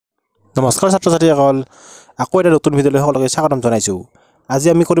নমস্কাৰ ছাত্ৰ-ছাত্ৰীসকল আকৌ এটা নতুন ভিডিঅ'লৈ সকলোকে স্বাগতম জনাইছো আজি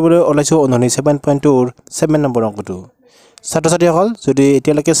আমি কৰিবলৈ ওলাইছো অননি 7.2 ৰ 7 নম্বৰ অংকটো ছাত্ৰ-ছাত্ৰীসকল যদি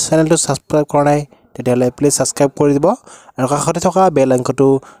এতিয়ালৈকে চেনেলটো সাবস্ক্ৰাইব কৰা নাই তেতিয়াহ'লে প্লিজ সাবস্ক্ৰাইব কৰি দিব আৰু কাষতে থকা বেল আইকনটো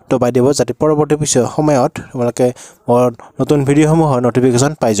দবাই দিব যাতে পৰৱৰ্তী সময়ত তোমালোকে মোৰ নতুন ভিডিঅ'সমূহৰ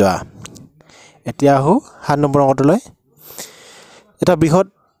নটিফিকেশ্যন পাই যোৱা এতিয়া আহো 7 নম্বৰ অংকটোলৈ এটা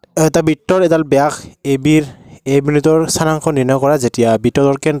বৃত্তৰ এডাল ব্যাস AB ৰ A বিন্দুৰ স্থানাংক নিৰ্ণয় কৰা যেতিয়া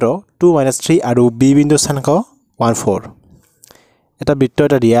বৃত্তৰ কেন্দ্ৰ 2 - 3 আৰু B বিন্দুৰ স্থানাংক 1 4 এটা বৃত্ত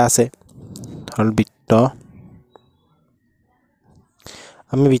এটা দিয়া আছে হল বৃত্ত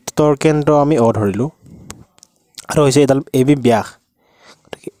আমি বৃত্তৰ কেন্দ্ৰ আমি O ধৰিলো আৰু হৈছে এডাল AB ব্যাস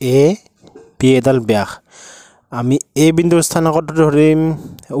গতিকে AB এডাল ব্যাস আমি A বিন্দুৰ স্থানাংক ধৰিম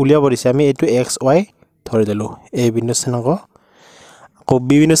উলিয়াব দিছে আমি এটো XY ধৰি দিলো A বিন্দুৰ স্থানাংক আকৌ B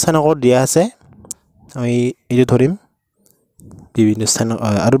বিন্দুৰ স্থানাংক দিয়া আছে আমি এটো ধৰিম B বিন্দুৰ স্থানাংক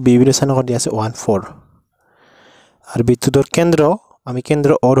আৰু B বিন্দুৰ স্থানাংক দিয়া আছে 1 4 আৰু বৃত্তৰ কেন্দ্ৰ আমি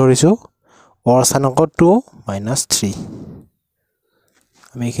কেন্দ্ৰ O ধৰিছো O ৰ স্থানাংক 2 - 3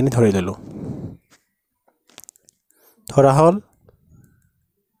 আমি এখিনি ধৰি ললো ধৰা হল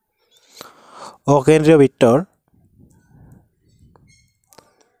অকেন্দ্ৰীয় বৃত্তৰ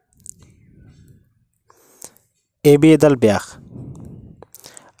AB এডাল ব্যাস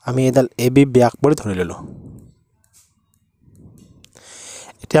আমি এডাল AB ব্যাস বুলি ধৰি ললো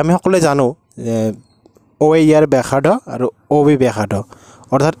এতিয়া আমি সকলোৱে জানো যে OA ইয়াৰ ব্যাসাৰ্ধ আৰু OB ব্যাসাৰ্ধ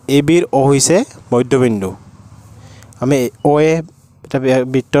অৰ্থাৎ AB ৰ O হৈছে মধ্যবিন্দু আমি OA এটা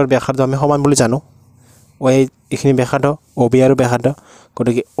বৃত্তৰ ব্যাসাৰ্ধ আমি সমান বুলি জানো OA এখিনি ব্যাসাৰ্ধ OB আৰু ব্যাসাৰ্ধ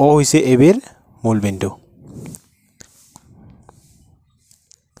গতিকে O হৈছে AB ৰ মূলবিন্দু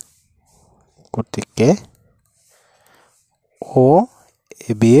গতিকে O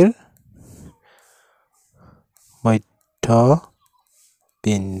AB ৰ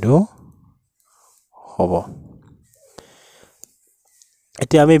মধ্যবিন্দু হ'ব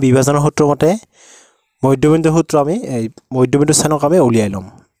এতিয়া আমি বিভাজনৰ সূত্ৰ মতে মধ্যবিন্দুৰ সূত্ৰ আমি মধ্যবিন্দুৰ স্থানক আমি উলিয়াই লম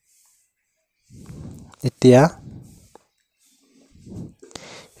এতিয়া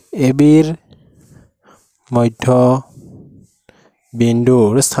AB ৰ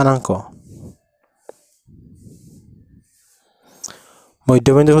মধ্যবিন্দুৰ স্থানাংক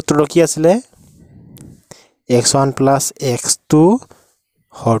মধ্যবিন্দুৰ সূত্ৰটো কি আছিল x1 + x2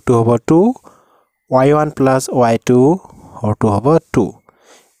 হৰটো হ'ব 2 y1 + y2 হৰটো হ'ব 2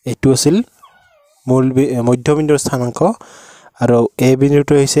 এটো আছিল মধ্যবিন্দুৰ স্থানাংক আৰু A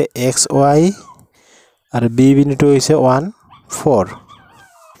বিন্দুটো হৈছে xy আৰু B বিন্দুটো হৈছে 1 4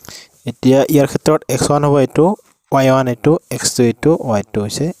 এতিয়া ইয়াৰ ক্ষেত্ৰত x1 হ'ব এটো y1 এটো x2 এটো y2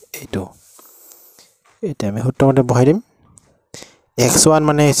 হৈছে এটো এটা আমি সূত্ৰমতে বহাই দিম x1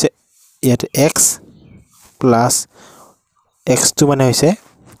 মানে হৈছে ইয়াত x plus x2 মানে হৈছে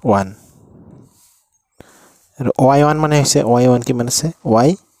 1 আৰু y1 মানে হৈছে y1 কি মানে আছে y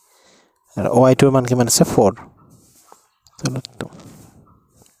আৰু y2 মান কি মানে আছে 4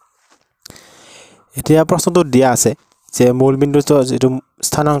 এতিয়া প্ৰশ্নটো দিয়া আছে যে মূল বিন্দুটো যেটো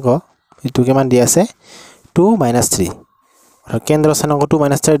স্থানাংক এটো কিমান দিয়া আছে 2 - 3 আৰু কেন্দ্ৰ স্থানাংক 2 -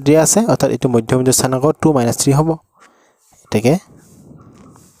 3 দিয়া আছে অৰ্থাৎ এটো মধ্যবিন্দুৰ স্থানাংক 2 - 3 হ'ব এটাকে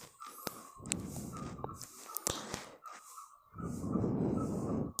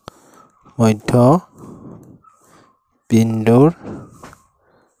মধ্যবিন্দুৰ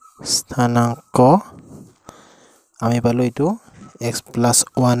স্থানাংক আমি পালো এটো x +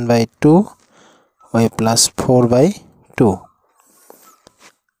 1/2 y + 4/2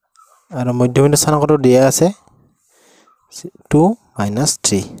 আৰু মধ্যবিন্দুৰ স্থানাংকটো দিয়া আছে 2 -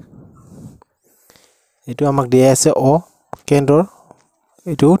 3 এটো আমাক দিয়া আছে O কেন্দ্ৰৰ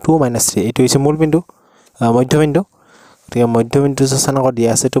এটো 2 - 3 এটো হৈছে মূলবিন্দু মধ্যবিন্দু গতিকে মধ্যবিন্দুৰ স্থানাংক দিয়া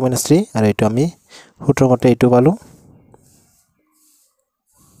আছে 2 - 3 আৰু এটো আমি সূত্ৰ মতে এটো পালো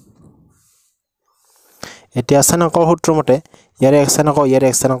এতিয়া স্থানাংকৰ সূত্ৰ মতে ইয়াৰ x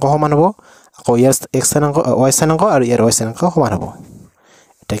স্থানাংক সমান হ'ব আকৌ ইয়াৰ x স্থানাংক y স্থানাংক আৰু ইয়াৰ y স্থানাংক সমান হ'ব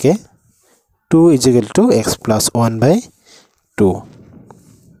এটাকে 2 = x + 1/2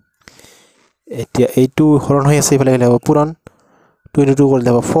 এতিয়া এইটো হৰণ হৈ আছে ইফালে হ'ব পূৰণ 2 * 2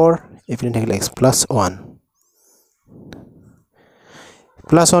 কৰিলে হ'ব 4 ইপিনে থাকিলে x + 1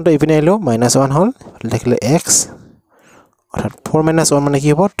 +1 টো ইপিনে আহিলো -1 হল লিখিলে x অৰ্থাৎ 4 - 1 মানে কি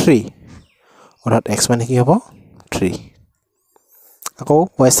হ'ব 3 অৰ্থাৎ x মানে কি হ'ব 3 আকৌ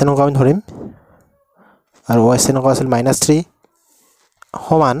y স্থানাংক আমি ধৰিম আৰু y স্থানাংক আছিল -3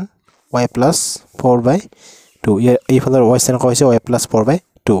 সমান y + 4/2 এইফালৰ y স্থানাংক হৈছে y +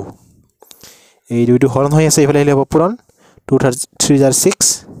 4/2 এই দুইটো হৰণ হৈ আছে ইফালে আহিলে হ'ব পূৰণ 2 * 3 = 6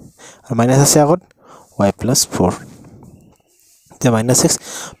 আৰু মাইনাস আছে আগত y + 4 এতিয়া -6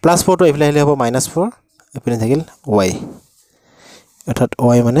 +4 টো এইফালে আহিলে হ'ব -4 এইপিনে থাকিল y অৰ্থাৎ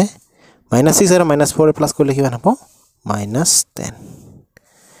y মানে -6 আৰু -4 প্লাস কৰিলে কিমান হ'ব -10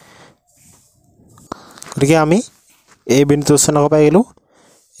 গতিকে আমি এই বিন্দুটো স্থানাংক পাই গেলো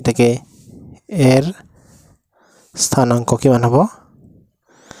এটাকে এৰ স্থানাংক কিমান হ'ব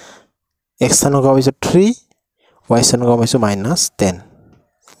x স্থানাংক হৈছে 3 y স্থানাংক হৈছে -10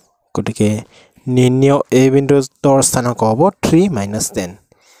 গতিকে নিৰ্ণয় এই বিন্দুটোৰ স্থানাংক হ'ব 3 -10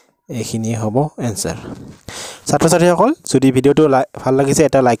 এইখিনি হ'ব এনসাৰ ছাত্ৰ-ছাত্ৰীসকল যদি ভিডিওটো ভাল লাগিছে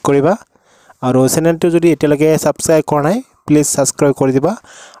এটা লাইক কৰিবা আৰু চেনেলটো যদি এতিয়ালৈকে সাবস্ক্ৰাইব কৰা নাই প্লিজ সাবস্ক্ৰাইব কৰি দিবা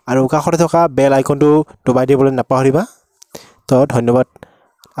আৰু কাষতে থকা বেল আইকনটো দবাই দিবলৈ নাপাহৰিবা তো ধন্যবাদ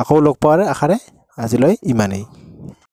আকৌ লগ পোৱাৰ আশাৰে আজিলৈ ইমানেই